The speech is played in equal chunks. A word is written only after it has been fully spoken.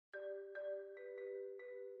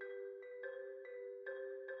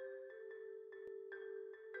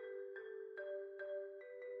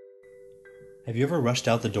Have you ever rushed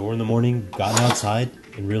out the door in the morning, gotten outside,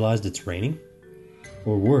 and realized it's raining?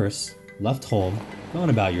 Or worse, left home,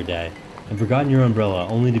 gone about your day, and forgotten your umbrella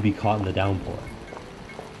only to be caught in the downpour?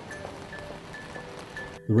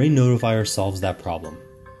 The Rain Notifier solves that problem.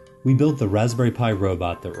 We built the Raspberry Pi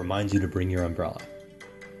robot that reminds you to bring your umbrella.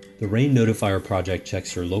 The Rain Notifier project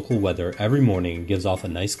checks your local weather every morning and gives off a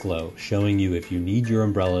nice glow, showing you if you need your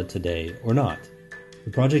umbrella today or not.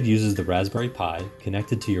 The project uses the Raspberry Pi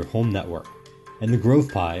connected to your home network, and the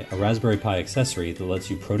GrovePi, a Raspberry Pi accessory that lets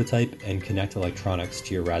you prototype and connect electronics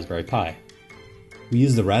to your Raspberry Pi. We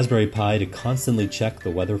use the Raspberry Pi to constantly check the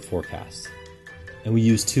weather forecast. And we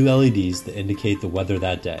use two LEDs that indicate the weather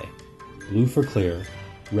that day. Blue for clear,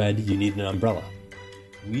 red you need an umbrella.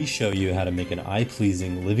 We show you how to make an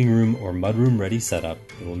eye-pleasing living room or mudroom ready setup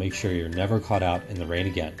that will make sure you're never caught out in the rain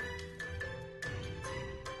again.